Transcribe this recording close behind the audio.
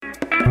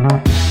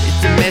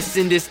It's a mess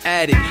in this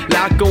attic,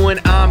 lot going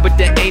on, but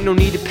there ain't no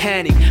need to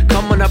panic.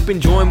 Come on up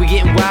and join, we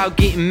getting wild,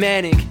 getting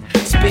manic.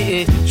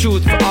 Spitting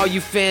truth for all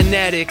you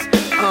fanatics.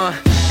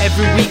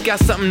 Every week got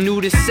something new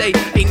to say.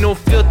 Ain't no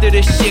filter,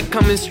 this shit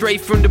coming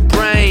straight from the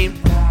brain.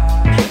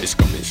 It's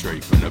coming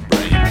straight from the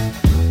brain.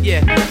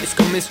 Yeah, it's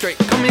coming straight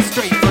from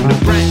the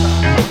brain.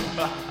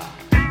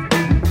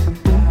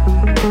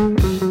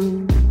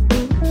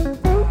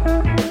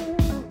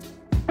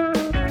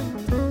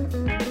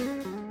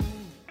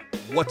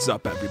 What's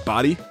up,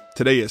 everybody?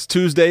 Today is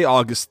Tuesday,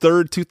 August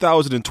 3rd,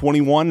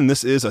 2021, and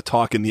this is A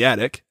Talk in the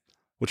Attic,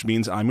 which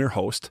means I'm your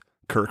host,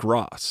 Kirk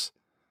Ross.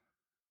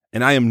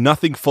 And I am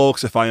nothing,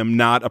 folks, if I am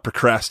not a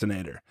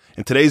procrastinator.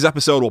 And today's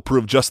episode will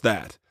prove just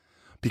that.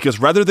 Because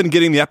rather than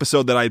getting the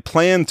episode that I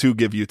planned to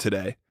give you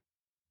today,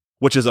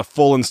 which is a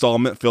full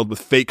installment filled with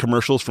fake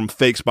commercials from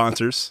fake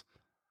sponsors,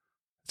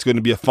 it's going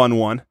to be a fun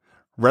one.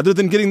 Rather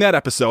than getting that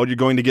episode, you're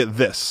going to get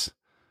this,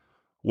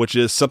 which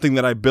is something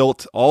that I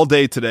built all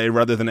day today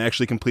rather than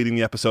actually completing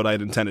the episode I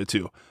had intended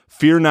to.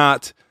 Fear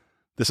not,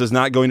 this is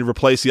not going to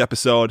replace the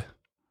episode.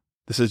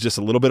 This is just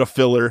a little bit of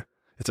filler.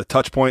 It's a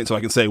touch point so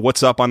I can say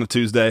what's up on a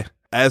Tuesday,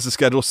 as the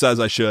schedule says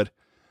I should.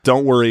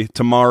 Don't worry,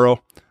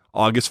 tomorrow,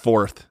 August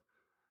 4th,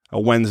 a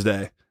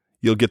Wednesday,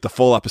 you'll get the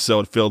full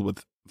episode filled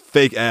with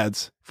fake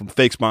ads from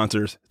fake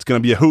sponsors. It's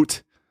going to be a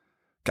hoot.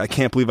 I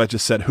can't believe I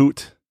just said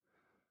hoot.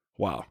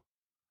 Wow.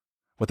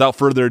 Without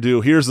further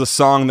ado, here's the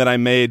song that I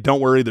made.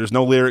 Don't worry, there's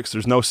no lyrics,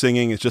 there's no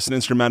singing. It's just an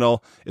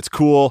instrumental. It's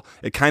cool.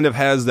 It kind of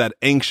has that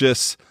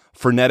anxious,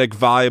 frenetic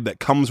vibe that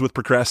comes with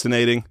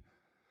procrastinating.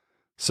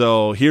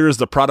 So here's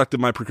the product of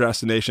my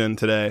procrastination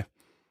today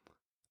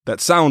that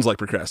sounds like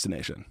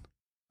procrastination.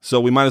 So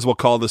we might as well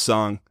call this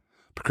song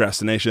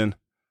Procrastination.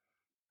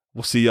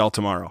 We'll see y'all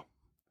tomorrow.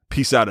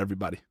 Peace out,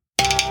 everybody.